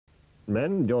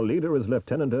Men, your leader is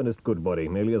Lieutenant Ernest Goodbody,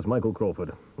 alias Michael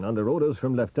Crawford. Under orders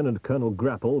from Lieutenant Colonel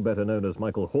Grapple, better known as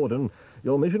Michael Horden,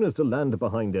 your mission is to land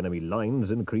behind enemy lines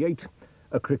and create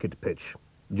a cricket pitch.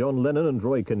 John Lennon and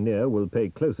Roy Kinnear will pay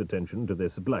close attention to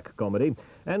this black comedy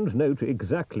and note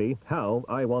exactly how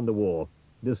I won the war.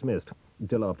 Dismissed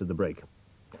till after the break.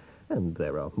 And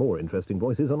there are more interesting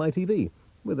voices on ITV,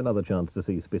 with another chance to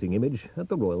see Spitting Image at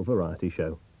the Royal Variety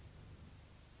Show.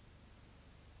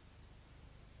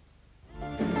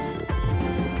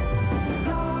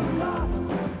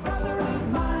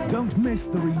 Don't miss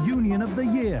the reunion of the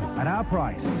year at our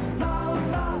price.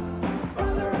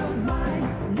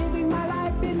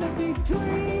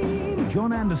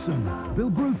 John Anderson,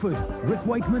 Bill Bruford, Rick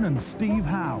Wakeman and Steve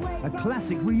Howe. A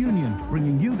classic reunion,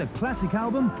 bringing you the classic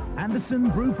album,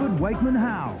 Anderson, Bruford, Wakeman,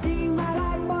 Howe.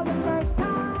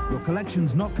 Your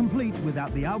collection's not complete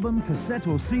without the album, cassette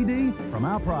or CD from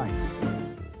our price.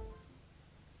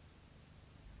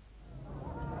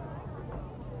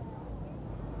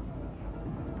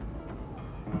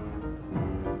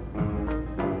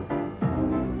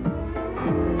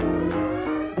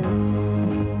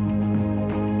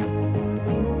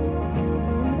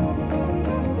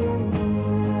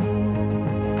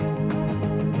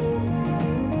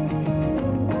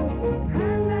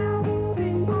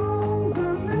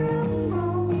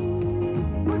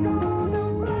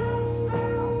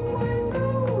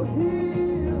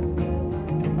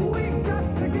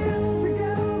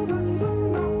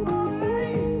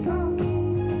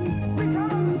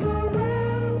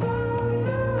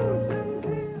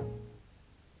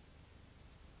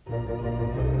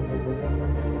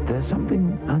 There's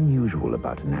something unusual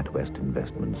about a NatWest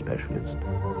investment specialist.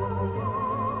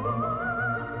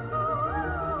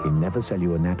 He'll never sell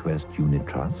you a NatWest unit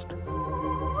trust.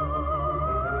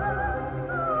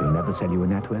 He'll never sell you a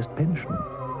NatWest pension.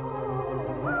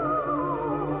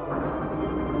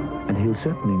 And he'll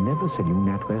certainly never sell you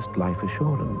NatWest life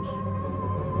assurance.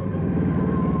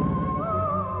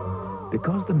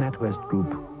 Because the NatWest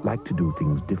Group like to do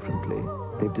things differently,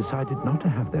 they've decided not to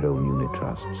have their own unit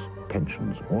trusts,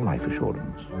 pensions, or life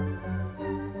assurance,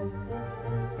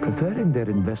 preferring their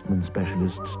investment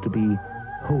specialists to be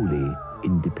wholly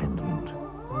independent.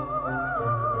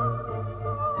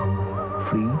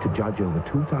 Free to judge over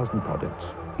 2,000 products,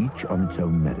 each on its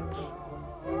own merits,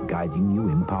 guiding you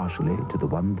impartially to the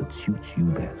one that suits you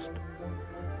best.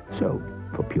 So,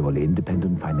 for purely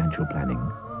independent financial planning,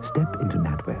 step into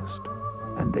NatWest,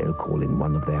 and they'll call in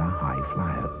one of their high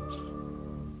flyers.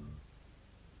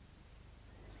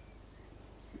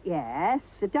 Yes,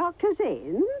 the doctor's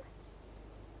in.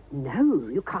 No,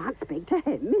 you can't speak to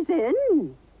him. He's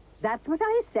in. That's what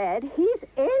I said. He's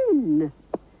in.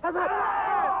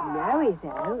 No, he's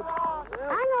out.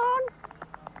 Hang on.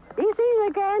 He's in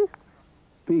again.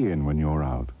 Be in when you're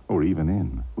out, or even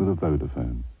in, with a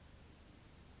Vodafone.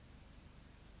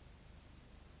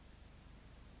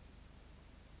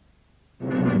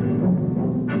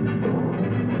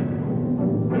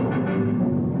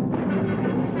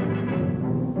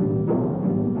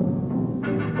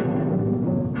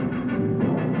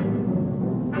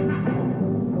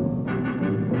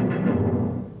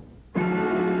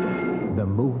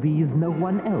 Movies no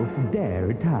one else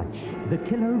dare touch. The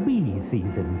Killer Bee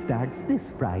season starts this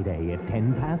Friday at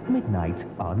 10 past midnight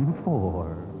on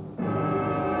 4.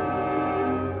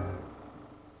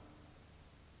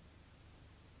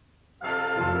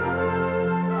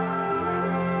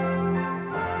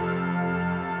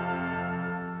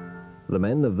 The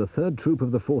men of the 3rd Troop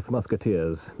of the 4th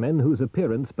Musketeers, men whose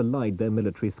appearance belied their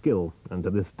military skill, and to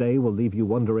this day will leave you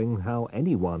wondering how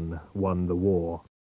anyone won the war.